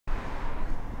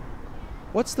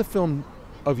What's the film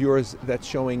of yours that's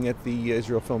showing at the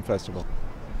Israel Film Festival?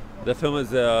 The film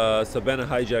is Sabena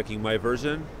Hijacking, my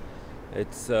version.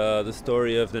 It's the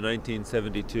story of the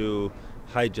 1972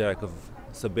 hijack of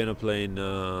Sabena plane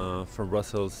from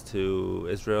Brussels to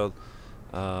Israel.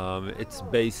 It's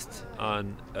based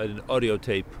on an audio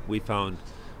tape we found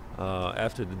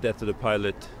after the death of the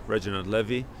pilot Reginald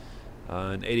Levy,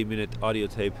 an 80-minute audio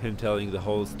tape, him telling the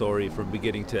whole story from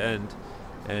beginning to end.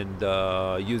 And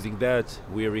using that,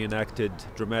 we reenacted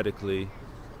dramatically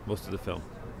most of the film.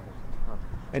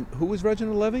 And who was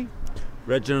Reginald Levy?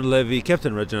 Reginald Levy,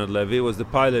 Captain Reginald Levy, was the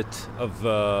pilot of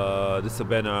the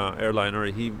Sabena airliner.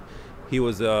 He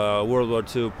was a World War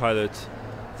II pilot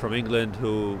from England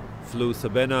who flew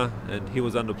Sabena, and he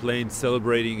was on the plane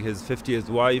celebrating his 50th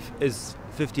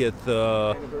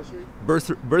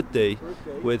birthday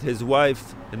with his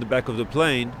wife in the back of the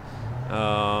plane,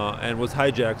 and was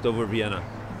hijacked over Vienna.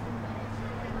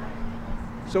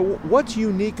 So what's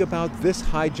unique about this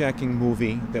hijacking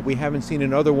movie that we haven't seen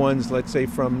in other ones, let's say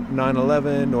from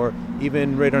 9/11 or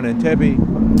even Raid on Entebbe?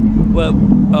 Well,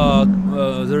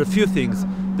 there are a few things.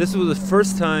 This was the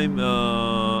first time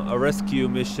a rescue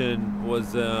mission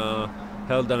was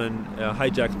held on a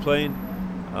hijacked plane.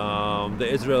 The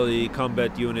Israeli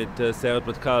combat unit, Sayeret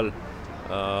Matkal,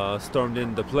 stormed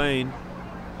in the plane.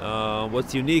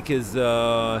 What's unique is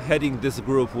heading this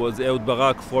group was Ehud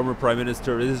Barak, former Prime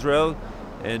Minister of Israel,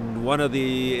 and one of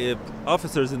the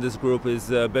officers in this group is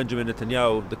Benjamin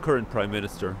Netanyahu, the current Prime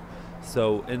Minister.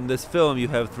 So in this film you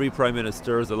have three Prime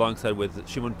Ministers alongside with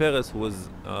Shimon Peres, who was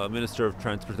Minister of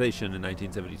Transportation in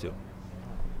 1972.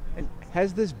 And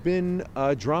has this been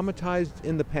dramatized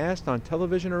in the past on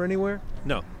television or anywhere?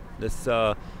 No, this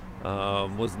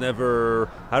was never,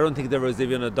 I don't think there was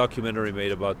even a documentary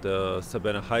made about the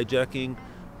Sabena hijacking.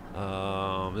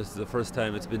 This is the first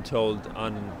time it's been told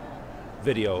on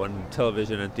video, on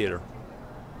television and theater.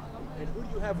 And who do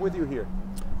you have with you here?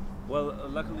 Well,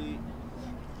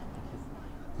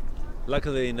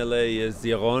 luckily in LA is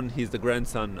Yaron. He's the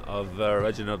grandson of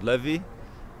Reginald Levy,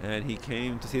 and he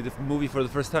came to see the movie for the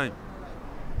first time.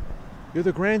 You're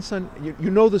the grandson,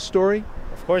 you know the story?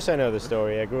 Of course I know the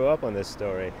story. I grew up on this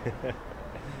story.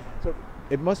 So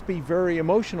it must be very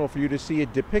emotional for you to see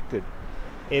it depicted.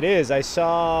 It is. I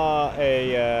saw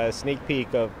a sneak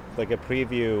peek of like a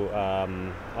preview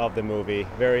of the movie.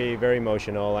 Very, very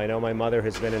emotional. I know my mother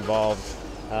has been involved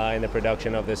in the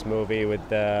production of this movie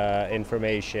with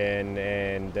information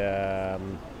and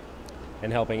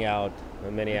helping out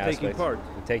in many aspects.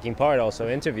 Taking part, also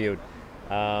interviewed.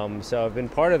 So I've been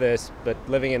part of this, but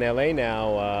living in LA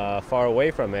now, far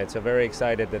away from it. So very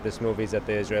excited that this movie's at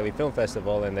the Israeli Film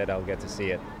Festival and that I'll get to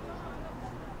see it.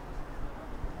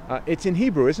 It's in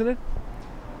Hebrew, isn't it?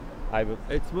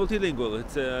 It's multilingual.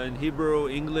 It's in Hebrew,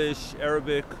 English,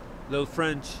 Arabic, a little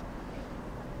French.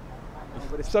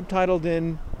 But it's subtitled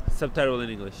in? Subtitled in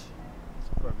English.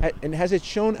 And has it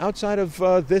shown outside of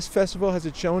this festival? Has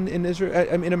it shown in Israel,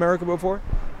 in America before?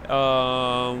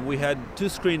 We had two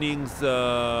screenings,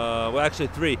 well actually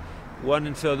three. One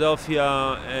in Philadelphia,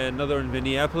 and another in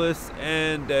Minneapolis,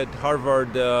 and at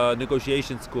Harvard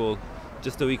Negotiation School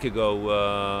just a week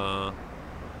ago.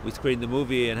 We screened the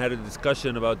movie and had a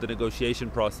discussion about the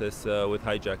negotiation process with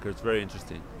hijackers. Very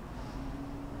interesting.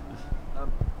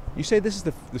 You say this is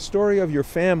the story of your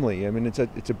family. I mean,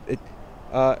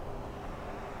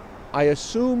 I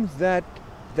assume that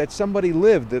somebody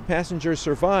lived, the passengers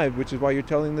survived, which is why you're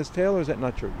telling this tale, or is that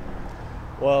not true?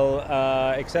 Well,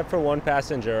 except for one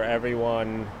passenger,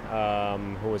 everyone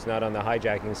who was not on the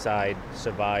hijacking side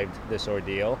survived this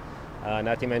ordeal.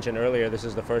 Nati mentioned earlier, this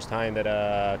is the first time that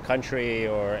a country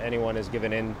or anyone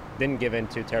didn't give in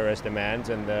to terrorist demands,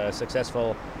 and the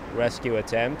successful rescue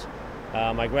attempt.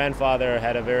 My grandfather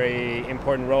had a very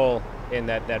important role in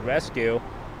that rescue,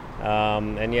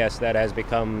 and yes, that has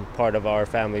become part of our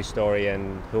family story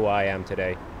and who I am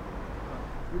today.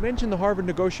 You mentioned the Harvard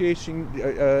negotiation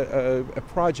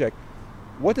project.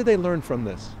 What did they learn from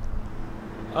this?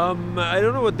 I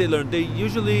don't know what they learned. They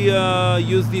usually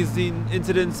use these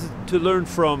incidents to learn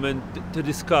from and to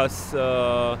discuss.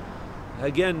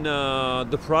 Again,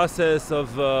 the process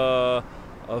of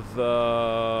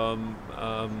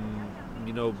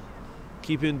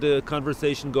keeping the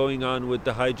conversation going on with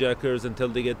the hijackers until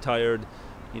they get tired.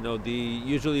 You know,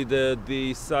 usually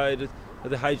the side of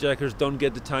the hijackers don't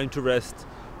get the time to rest.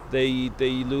 They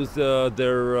lose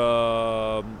their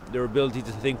ability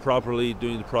to think properly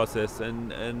during the process,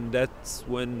 and that's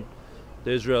when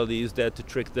the Israelis use that to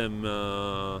trick them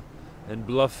and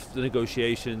bluff the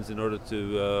negotiations in order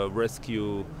to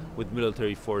rescue with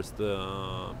military force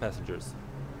the passengers.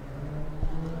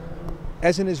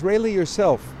 As an Israeli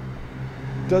yourself,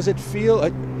 Does it feel,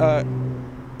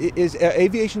 is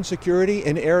aviation security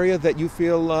an area that you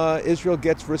feel Israel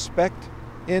gets respect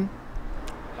in?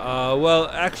 Well,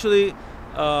 actually,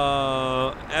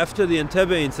 after the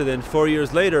Entebbe incident, 4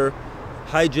 years later,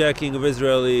 hijacking of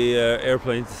Israeli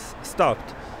airplanes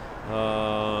stopped.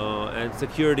 And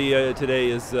security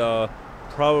today is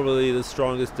probably the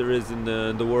strongest there is in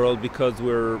the world, because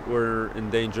we're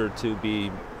endangered to be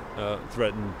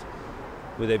threatened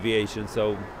with aviation.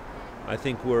 So I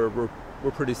think we're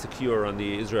pretty secure on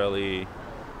the Israeli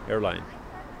airline.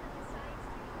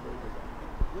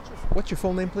 What's your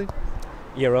full name, please?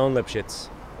 Yaron Lipschitz.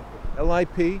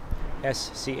 Lipschitz.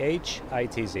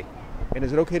 And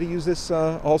is it okay to use this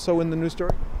also in the news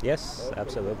story? Yes, okay.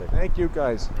 Absolutely. Thank you,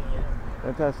 guys.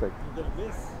 Fantastic.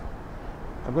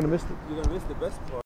 I'm going to miss You're gonna miss the best part.